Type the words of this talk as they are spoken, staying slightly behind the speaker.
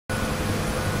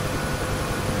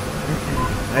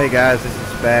Hey guys, this is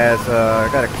Spaz. I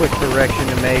got a quick correction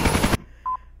to make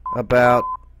about,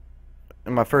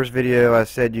 in my first video I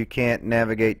said you can't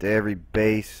navigate to every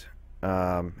base,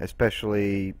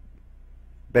 especially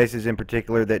bases in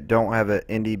particular that don't have an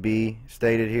NDB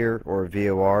stated here or a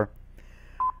VOR.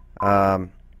 Well,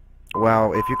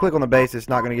 if you click on the base, it's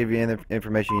not going to give you any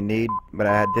information you need, but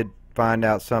I did find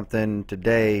out something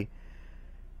today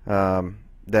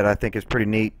that I think is pretty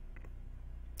neat.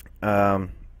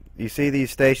 You see these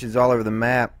stations all over the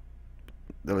map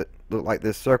that look like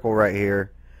this circle right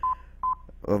here.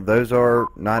 Well, those are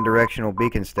non-directional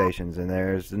beacon stations, and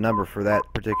there's the number for that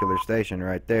particular station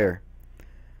right there.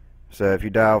 So if you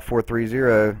dial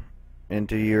 430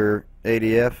 into your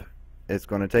ADF, it's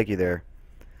going to take you there.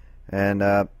 And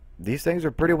these things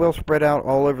are pretty well spread out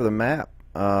all over the map.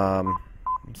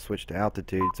 Switch to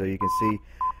altitude so you can see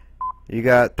you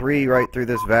got 3 right through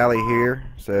this valley here.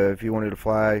 So if you wanted to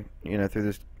fly, through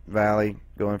this valley,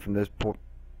 going from this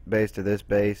base to this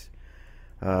base,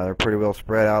 they're pretty well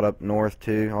spread out up north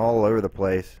too, all over the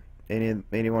place. Any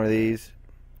one of these,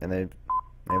 and they've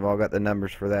all got the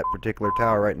numbers for that particular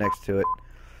tower right next to it.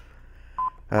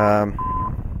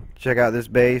 Check out this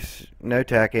base. No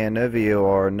TACAN, no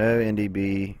VOR, no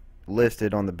NDB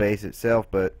listed on the base itself,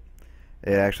 but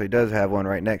it actually does have one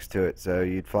right next to it. So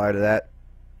you'd fly to that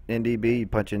NDB, you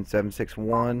punch in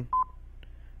 761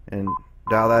 and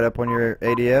dial that up on your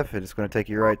ADF, and it's going to take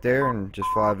you right there, and just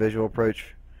fly a visual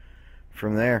approach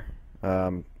from there.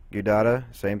 Udata,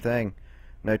 same thing.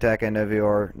 No TACAN, no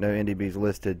VOR, no NDBs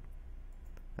listed.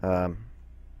 Dial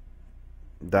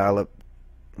up,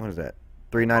 what is that,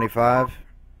 395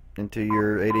 into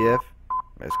your ADF.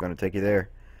 It's going to take you there.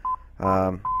 So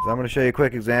I'm going to show you a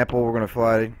quick example. We're going to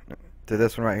fly to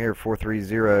this one right here,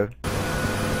 430. We're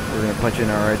going to punch in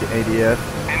our ADF.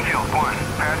 Infield 1,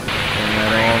 pass. Turn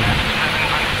that on.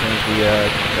 Change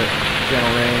the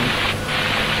channel range.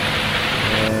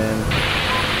 And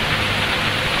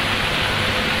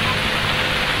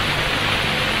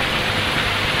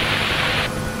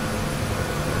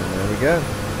there we go.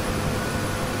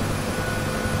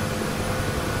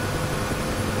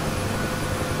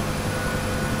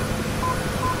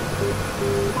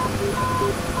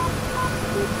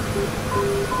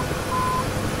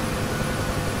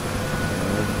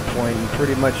 Pointing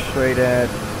pretty much straight at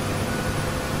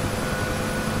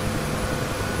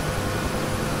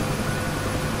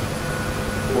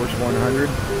course 100,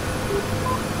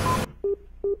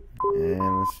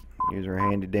 and let's use our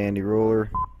handy dandy ruler.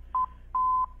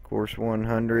 Course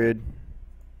 100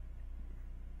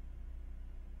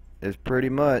 is pretty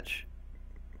much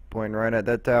pointing right at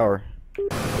that tower.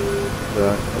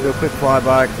 So I'll do a quick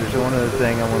flyby because there's one other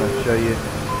thing I want to show you.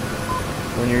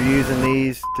 When you're using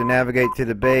these to navigate to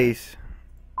the base,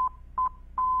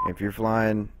 if you're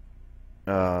flying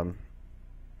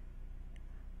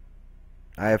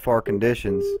IFR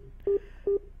conditions,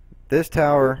 this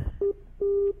tower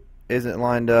isn't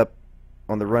lined up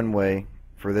on the runway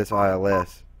for this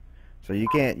ILS, so you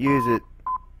can't use it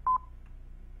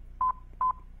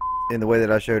in the way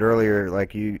that I showed earlier.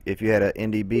 Like if you had an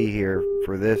NDB here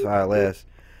for this ILS,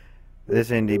 this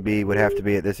NDB would have to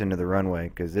be at this end of the runway,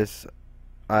 because this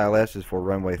ILS is for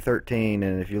runway 13,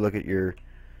 and if you look at your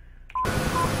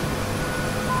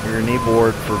knee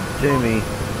board for Toomey,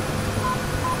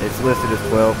 it's listed as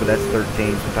 12, but that's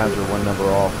 13. Sometimes they're one number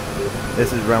off.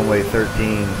 This is runway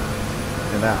 13,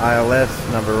 and that ILS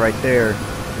number right there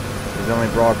is only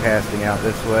broadcasting out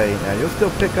this way. Now you'll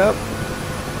still pick up,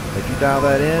 if you dial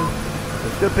that in,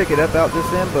 you'll still pick it up out this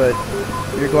end, but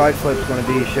your glide slope is going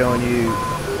to be showing you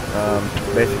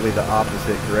basically the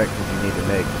opposite corrections you need to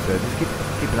make. So just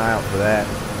keep an eye out for that,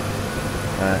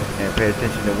 and pay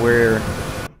attention to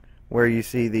where you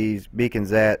see these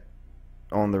beacons at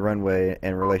on the runway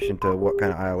in relation to what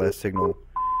kind of ILS signal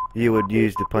you would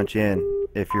use to punch in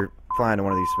if you're flying to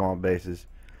one of these small bases.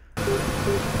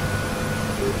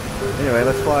 Anyway,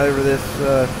 let's fly over this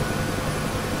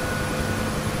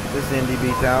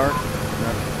NDB tower.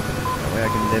 That way I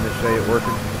can demonstrate it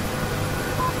working.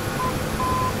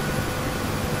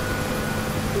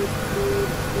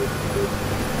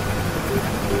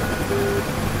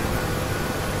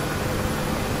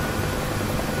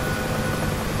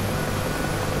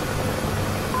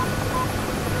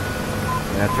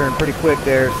 And I turned pretty quick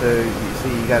there, so you see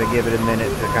you got to give it a minute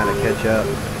to kind of catch up.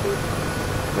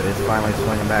 But it's finally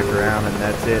swinging back around, and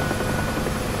that's it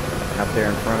out there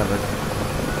in front of us.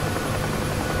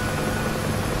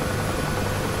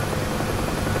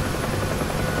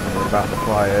 And we're about to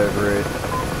fly over it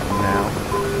now.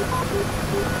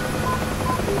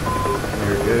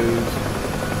 There it goes.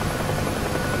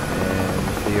 And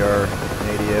you see our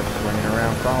ADF ADF swinging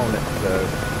around calling it. So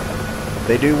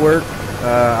they do work.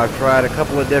 I've tried a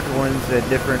couple of different ones at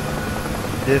different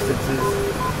distances.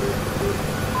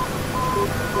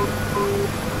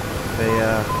 They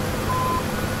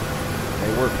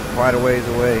work quite a ways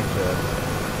away. So.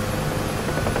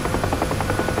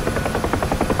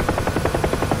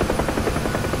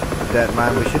 With that in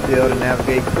mind, we should be able to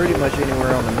navigate pretty much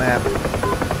anywhere on the map.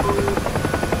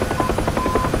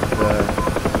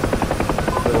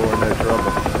 Little or no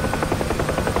trouble.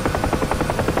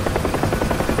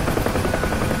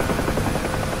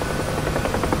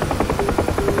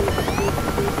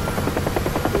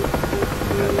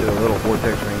 Got to do a little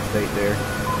vortex ring state there.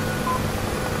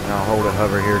 And I'll hold a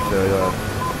hover here so you'll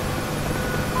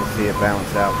see it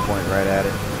bounce out and point right at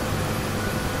it.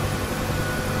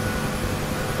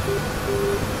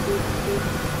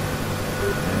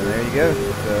 And there you go.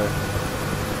 So,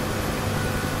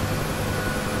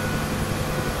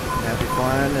 happy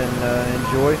flying and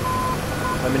enjoy.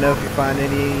 Let me know if you find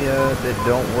any that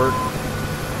don't work.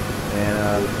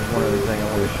 And there's one other thing I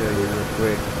want to show you real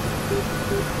quick.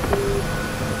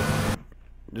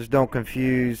 Just don't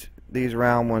confuse these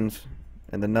round ones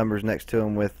and the numbers next to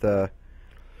them with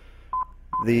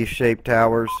these shaped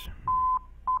towers,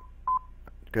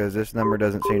 because this number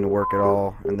doesn't seem to work at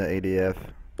all in the ADF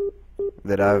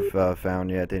that I've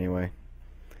found yet anyway.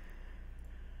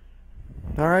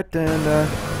 Alright then,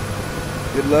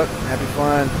 good luck, happy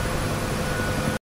flying.